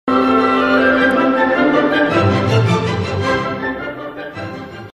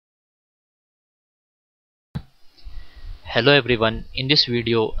Hello everyone, in this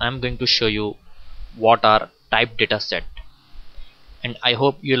video I am going to show you what are typed dataset, and I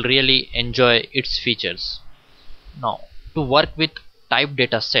hope you'll really enjoy its features. Now, to work with typed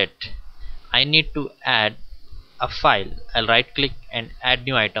dataset, I need to add a file. I'll right click and add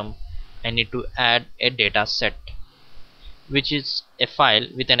new item. I need to add a dataset, which is a file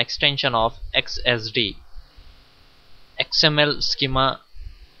with an extension of XSD, XML schema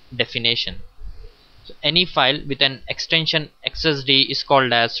definition. So any file with an extension XSD is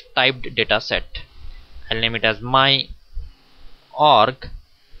called as typed dataset. I'll name it as my org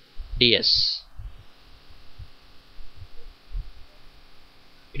ds.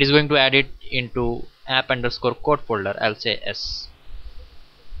 It is going to add it into app_code folder. I'll say S.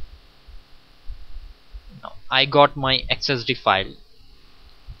 Now I got my XSD file.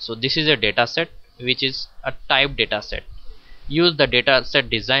 So this is a dataset which is a typed dataset. Use the dataset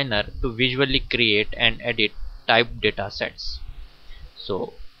designer to visually create and edit typed datasets.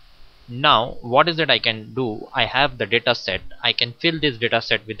 So now what is it I can do? I have the dataset. I can fill this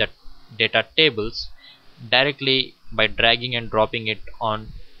dataset with the data tables directly by dragging and dropping it on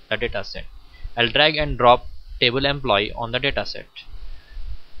the dataset. I'll drag and drop table employee on the dataset.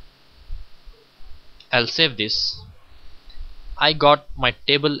 I'll save this. I got my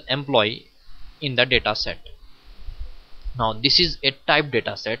table employee in the dataset. Now this is a typed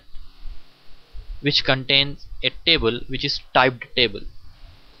dataset which contains a table which is typed table.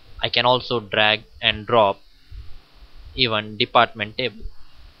 I can also drag and drop even department table.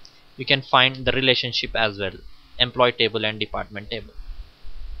 You can find the relationship as well, employee table and department table.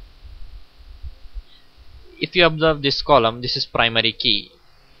 If you observe this column, this is primary key.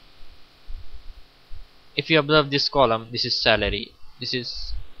 If you observe this column, this is salary. This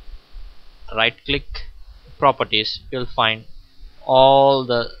is right click properties. You'll find all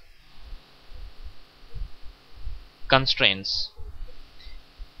the constraints.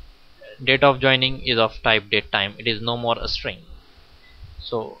 Date of joining is of type date time. It is no more a string.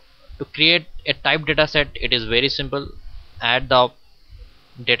 So to create a typed dataset, it is very simple. Add the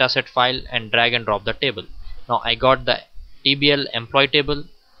dataset file and drag and drop the table. Now I got the TBL employee table,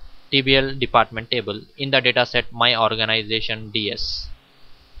 TBL department table in the dataset my organization DS.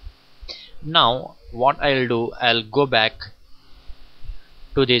 Now what I'll do, I'll go back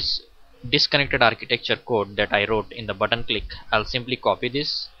to this disconnected architecture code that I wrote in the button click. I'll simply copy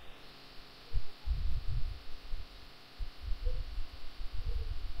this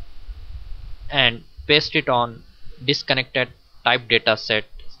and paste it on disconnected type dataset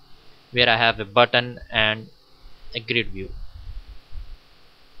where I have a button and a grid view.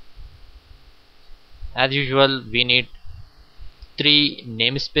 As usual, we need 3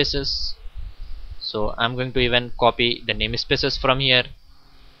 namespaces. So I'm going to even copy the namespaces from here.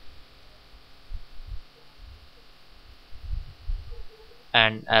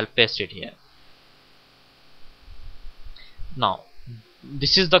 And I'll paste it here. Now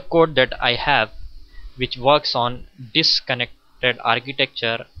this is the code that I have which works on disconnected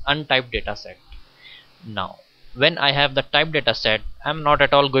architecture untyped dataset. Now when I have the typed dataset, I'm not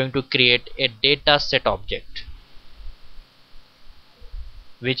at all going to create a dataset object,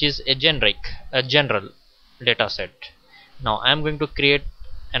 which is a general dataset. Now I'm going to create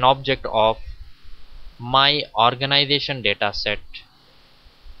an object of my organization dataset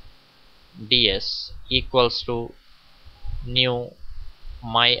ds equals to new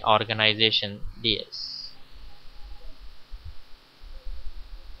my organization ds,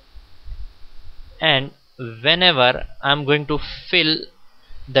 and whenever I'm going to fill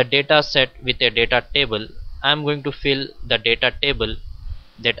the dataset with a data table, I'm going to fill the data table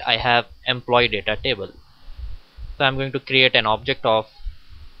that I have employee data table. So I'm going to create an object of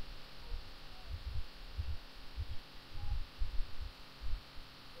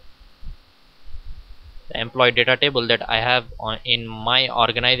the employee data table that I have in my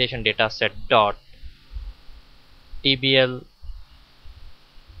organization dataset dot tbl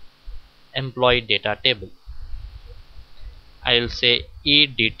employee data table. I'll say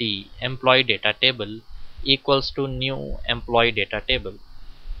edt employee data table equals to new employee data table.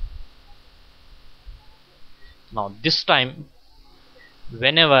 Now this time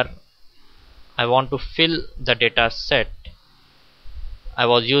whenever I want to fill the data set, I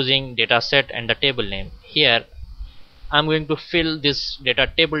was using dataset and the table name. Here I'm going to fill this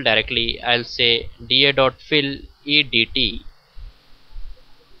data table directly. I'll say da.fill edt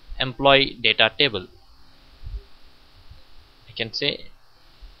employee data table. I can say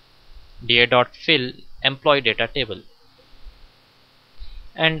da.fill employee data table.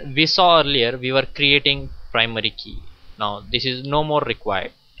 And we saw earlier we were creating primary key. Now this is no more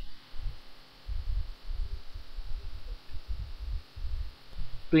required.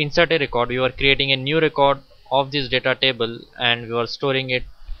 to insert a record, we were creating a new record of this data table and we were storing it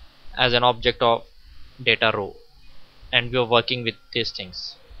as an object of data row, and we are working with these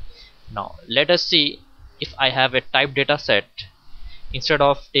things. Now let us see, if I have a type data set, instead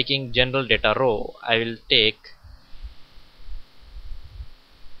of taking general data row, I will take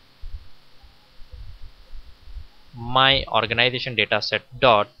my organization dataset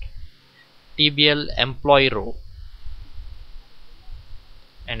dot tbl employee row,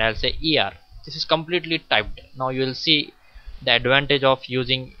 and I'll say ER. This is completely typed. Now you will see the advantage of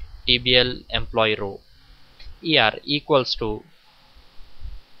using tbl employee row. ER equals to,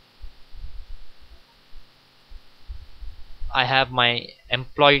 I have my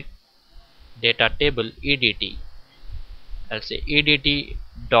employee data table EDT. I'll say EDT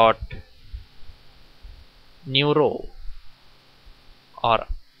dot new row, or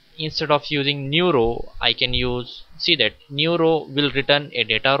instead of using new row I can use, see that new row will return a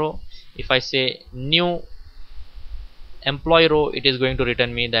data row. If I say new employee row, it is going to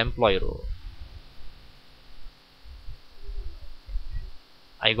return me the employee row.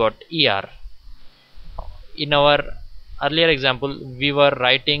 I got ER. In our earlier example we were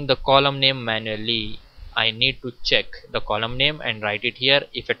writing the column name manually. I need to check the column name and write it here.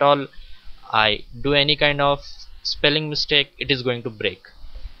 If at all I do any kind of spelling mistake, it is going to break.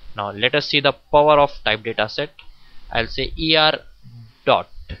 Now let us see the power of type dataset. I'll say ER dot,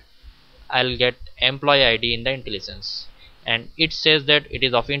 I'll get employee ID in the IntelliSense, and it says that it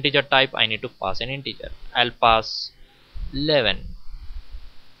is of integer type. I need to pass an integer. I'll pass 11.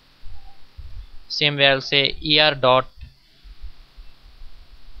 Same way I'll say ER dot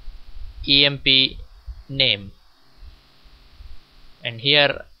emp name, and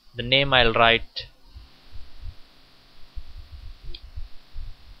here the name I'll write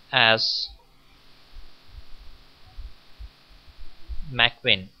as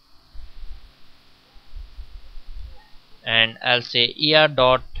McWin, and I'll say ER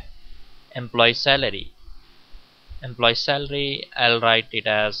dot employee salary. Employee salary I'll write it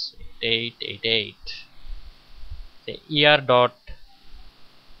as 888. Say ER dot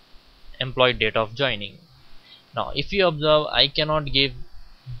employee date of joining. Now if you observe, I cannot give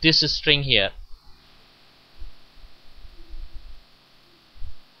this string here.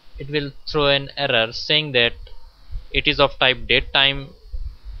 It will throw an error saying that it is of type date time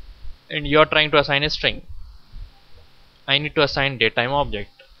and you are trying to assign a string. I need to assign date time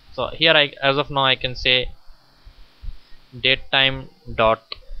object. So here as of now I can say date time dot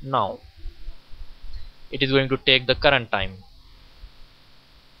now. It is going to take the current time.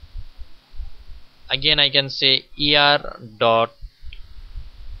 Again I can say ER dot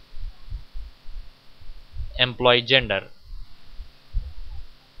employee gender,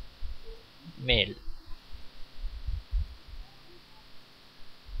 male.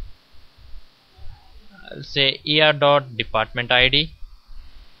 I'll say ER dot department ID,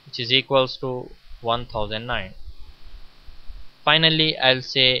 which is equals to 1009. Finally I'll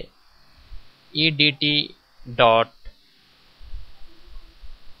say EDT dot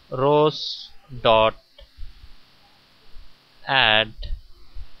rows dot add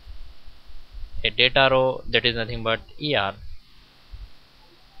a data row that is nothing but ER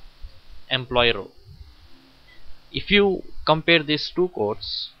employee row. If you compare these two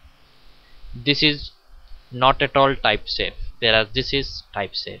codes, this is not at all type safe, whereas this is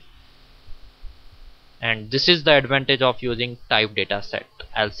type safe, and this is the advantage of using type data set.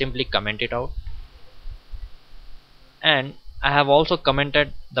 I'll simply comment it out, and I have also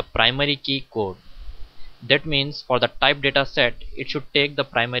commented the primary key code. That means for the type data set it should take the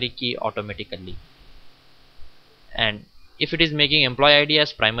primary key automatically, and if it is making employee ID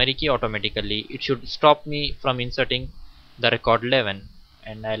as primary key automatically, it should stop me from inserting the record 11.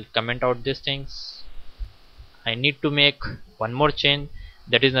 And I'll comment out these things. I need to make one more change,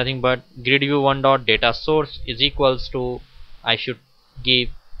 that is nothing but grid view 1 dot data source is equals to, I should give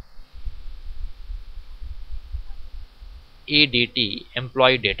EDT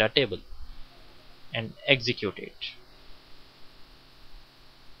employee data table and execute it.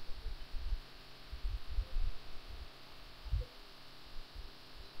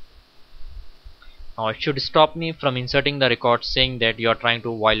 Now it should stop me from inserting the record saying that you are trying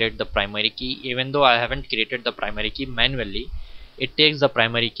to violate the primary key. Even though I haven't created the primary key manually, it takes the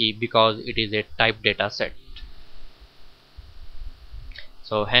primary key because it is a type data set.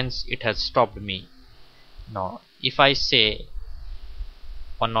 So hence it has stopped me. Now if I say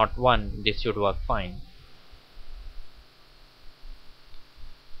 101, this should work fine.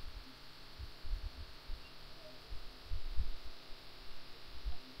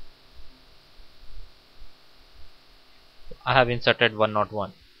 I have inserted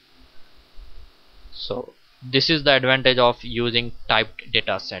 101. So this is the advantage of using typed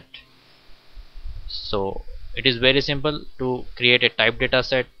dataset. So it is very simple to create a typed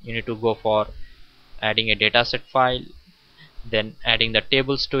dataset. You need to go for adding a dataset file, then adding the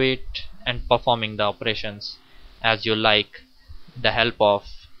tables to it and performing the operations as you like, the help of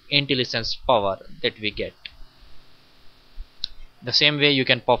IntelliSense power that we get. The same way you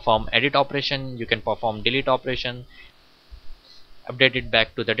can perform edit operation, you can perform delete operation, update it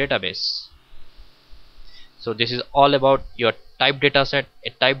back to the database. So this is all about your type dataset. A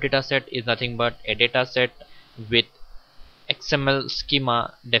type dataset is nothing but a dataset with XML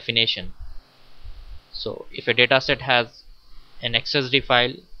schema definition. So if a dataset has an XSD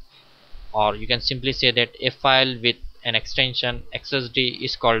file, or you can simply say that a file with an extension XSD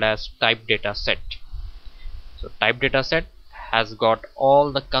is called as type dataset. So type dataset has got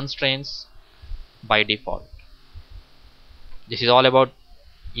all the constraints by default. This is all about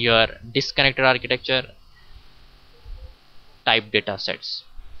your disconnected architecture type datasets.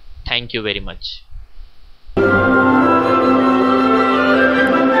 Thank you very much.